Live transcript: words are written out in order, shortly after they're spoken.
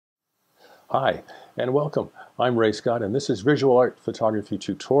Hi, and welcome. I'm Westcott, and this is Visual Art Photography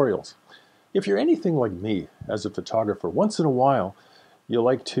Tutorials. If you're anything like me as a photographer, once in a while you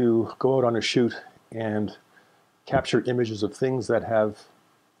like to go out on a shoot and capture images of things that have,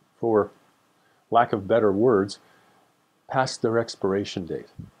 for lack of better words, passed their expiration date.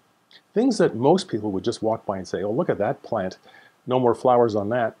 Things that most people would just walk by and say, oh, look at that plant, no more flowers on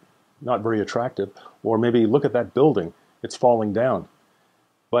that, not very attractive. Or maybe look at that building, it's falling down.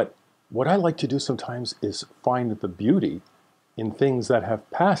 But what I like to do sometimes is find the beauty in things that have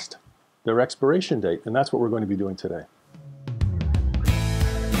passed their expiration date, and that's what we're going to be doing today.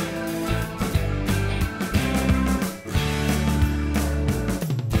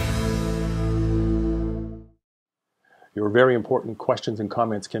 Your very important questions and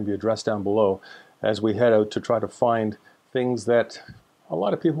comments can be addressed down below as we head out to try to find things that a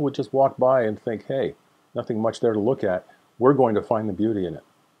lot of people would just walk by and think, hey, nothing much there to look at. We're going to find the beauty in it.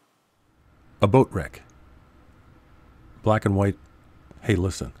 A boat wreck. Black and white. Hey,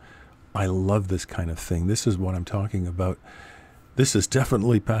 listen, I love this kind of thing. This is what I'm talking about. This is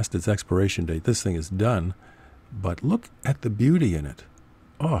definitely past its expiration date. This thing is done, but look at the beauty in it.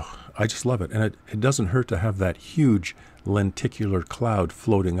 Oh, I just love it. And it doesn't hurt to have that huge lenticular cloud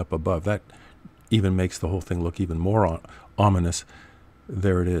floating up above. That even makes the whole thing look even more ominous.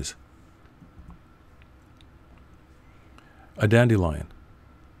 There it is. A dandelion.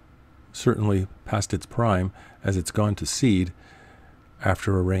 Certainly past its prime as it's gone to seed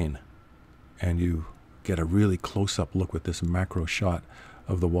after a rain. And you get a really close-up look with this macro shot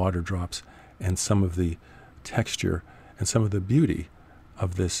of the water drops and some of the texture and some of the beauty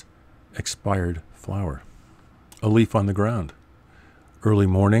of this expired flower. A leaf on the ground. Early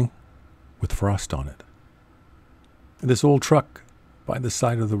morning with frost on it. And this old truck by the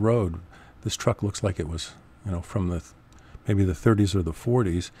side of the road. This truck looks like it was, from maybe the 30s or the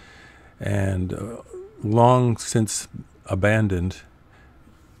 40s. And long since abandoned,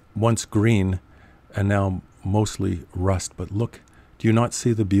 once green, and now mostly rust. But look, do you not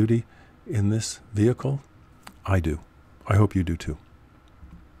see the beauty in this vehicle? I do. I hope you do too.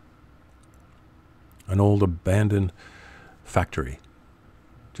 An old abandoned factory,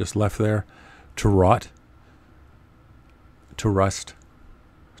 just left there to rot, to rust,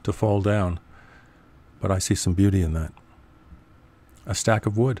 to fall down. But I see some beauty in that. A stack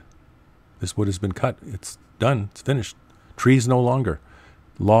of wood. This wood has been cut. It's done. It's finished. Trees no longer.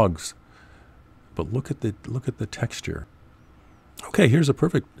 Logs. But look at the texture. Okay, here's a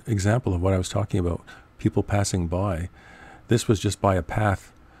perfect example of what I was talking about. People passing by. This was just by a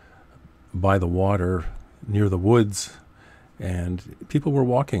path by the water near the woods, and people were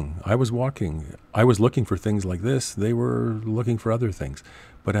walking. I was walking. I was looking for things like this. They were looking for other things.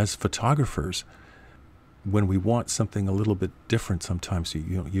 But as photographers, when we want something a little bit different, sometimes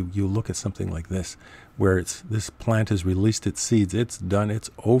you look at something like this, where this plant has released its seeds, it's done, it's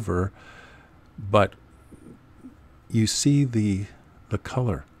over, but you see the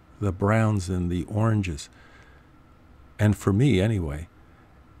color, the browns and the oranges, and for me anyway,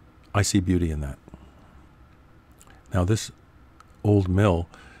 I see beauty in that. Now this old mill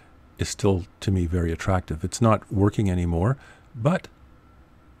is still to me very attractive. It's not working anymore, but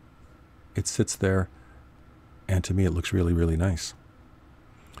it sits there. And to me, it looks really, really nice.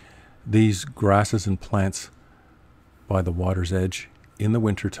 These grasses and plants by the water's edge in the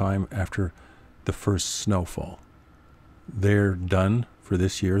wintertime after the first snowfall. They're done for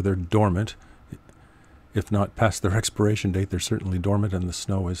this year. They're dormant. If not past their expiration date, they're certainly dormant, and the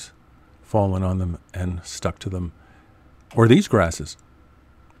snow has fallen on them and stuck to them. Or these grasses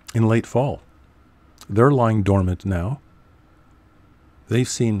in late fall. They're lying dormant now. They've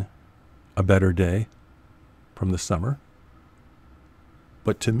seen a better day from the summer.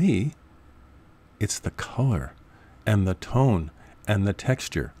 But to me, it's the color and the tone and the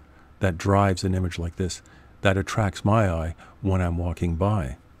texture that drives an image like this, that attracts my eye when I'm walking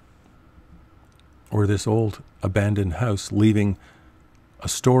by. Or this old abandoned house leaving a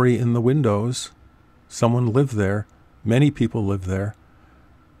story in the windows. Someone lived there. Many people live there.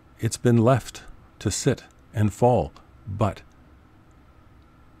 It's been left to sit and fall, but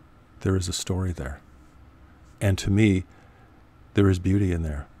there is a story there. And to me, there is beauty in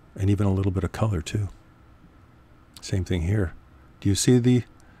there, and even a little bit of color too. Same thing here. Do you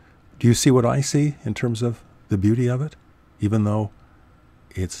see what I see in terms of the beauty of it, even though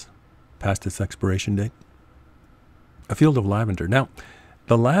it's past its expiration date? A field of lavender. Now,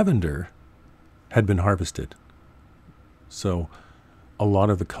 the lavender had been harvested, so a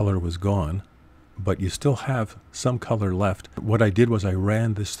lot of the color was gone, but you still have some color left. What I did was I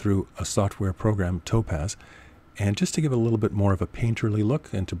ran this through a software program, Topaz, And just to give it a little bit more of a painterly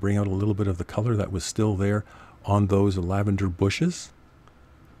look and to bring out a little bit of the color that was still there on those lavender bushes.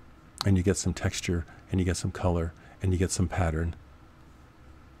 And you get some texture, and you get some color, and you get some pattern.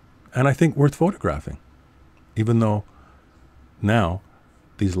 And I think worth photographing, even though now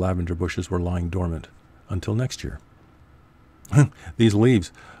these lavender bushes were lying dormant until next year. These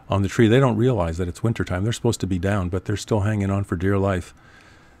leaves on the tree, they don't realize that it's wintertime. They're supposed to be down, but they're still hanging on for dear life.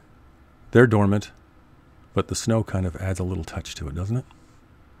 They're dormant, but the snow kind of adds a little touch to it, doesn't it?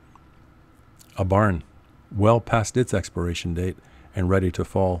 A barn, well past its expiration date and ready to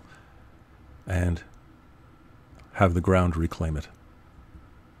fall and have the ground reclaim it.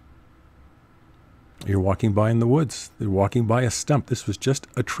 You're walking by in the woods. You're walking by a stump. This was just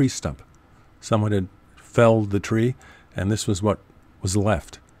a tree stump. Someone had felled the tree, and this was what was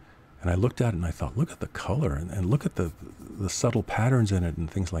left. And I looked at it and I thought, look at the color and look at the subtle patterns in it and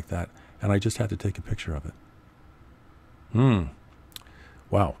things like that. And I just had to take a picture of it.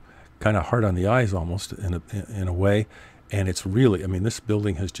 Wow. Kind of hard on the eyes almost in a way. And it's really, I mean, this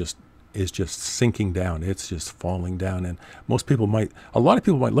building is just sinking down. It's just falling down. And a lot of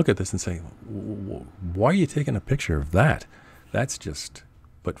people might look at this and say, why are you taking a picture of that? That's just,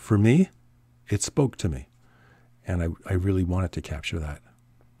 but for me, it spoke to me. And I really wanted to capture that.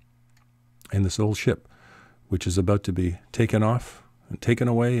 And this old ship, which is about to be taken off and taken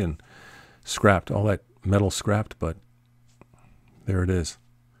away and scrapped, all that metal scrapped, but there it is.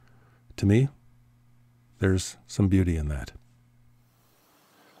 To me, there's some beauty in that.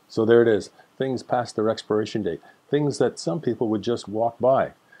 So there it is. Things past their expiration date. Things that some people would just walk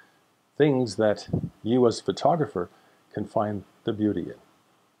by. Things that you as a photographer can find the beauty in.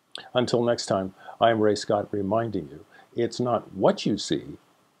 Until next time, I am Ray Scott reminding you, it's not what you see,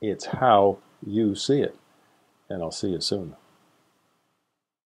 it's how you see it. And I'll see you soon.